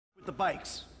the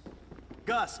bikes.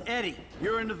 Gus, Eddie,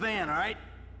 you're in the van, all right?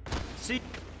 See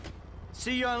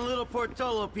you on Little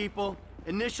Portola, people.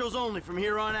 Initials only from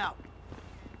here on out.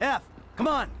 F, come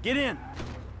on, get in.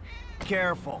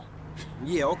 Careful.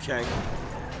 Yeah, okay.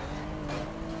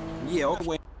 Yeah, okay.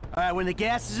 All right, when the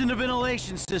gas is in the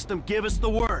ventilation system, give us the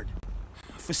word.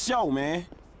 For sure, man.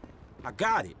 I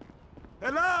got it.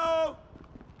 Hello?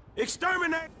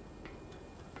 Exterminate!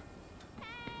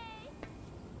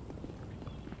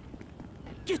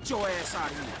 Get your ass out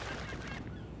of here.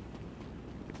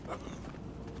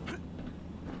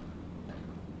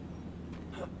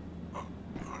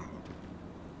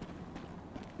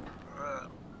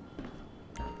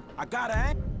 I got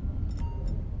an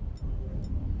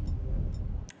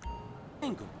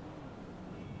angle.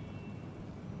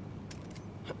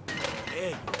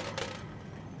 Hey.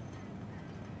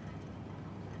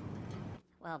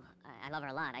 Well, I love her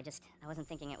a lot. I wasn't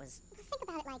thinking it was... Think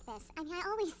about it like this. I mean, I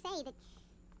always say that...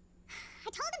 I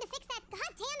told him to fix that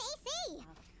goddamn AC!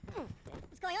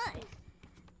 What's going on?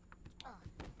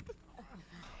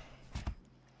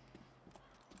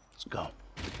 Let's go.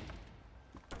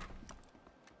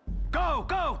 Go,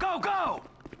 go, go, go!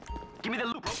 Give me the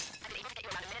loop. I've been able to get you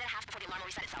around a minute and a half before the alarm will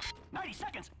reset itself. 90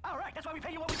 seconds! All right, that's why we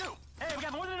pay you what we do. Hey, we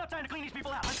got more than enough time to clean these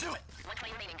people out. Let's do it.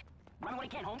 120 remaining. Run what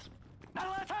you can, Holmes. Not a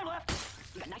lot of time left.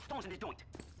 We got nice stones in this joint.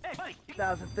 Hey, buddy.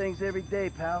 1,000 things every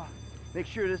day, pal. Make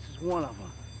sure this is one of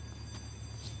them.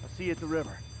 I'll see you at the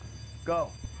river. Go.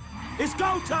 It's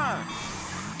go time!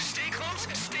 Stay close,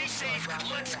 stay safe,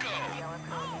 let's go.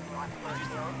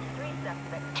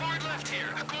 Hard left here,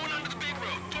 going onto the big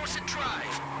road, Dorset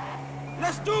Drive.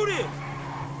 Let's do this!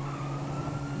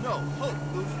 No, hold,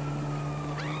 Lucy.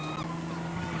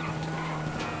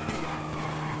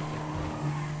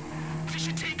 This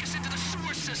should take us into the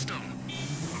sewer system.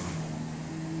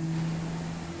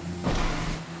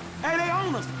 Hey, they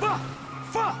own us! Fuck!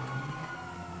 Fuck!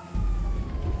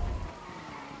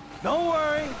 Don't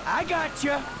worry, I got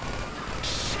you.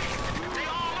 Shit, they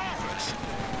all over us.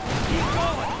 Keep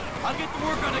going. I'll get to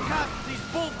work on the cops with these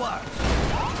bull bars.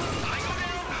 I go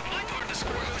down, my part of the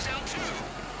score goes down too.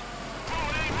 Oh,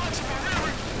 it ain't much of a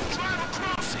river. Drive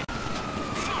across it.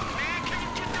 Fuck, man, can we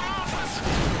get them off us?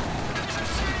 There's some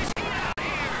serious heat out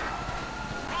here.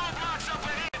 Roadblocks up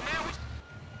ahead, man.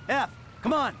 F,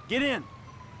 come on, get in.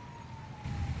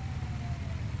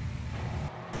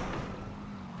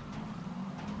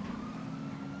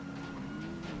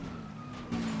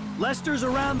 Lester's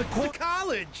around the corner.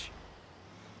 College!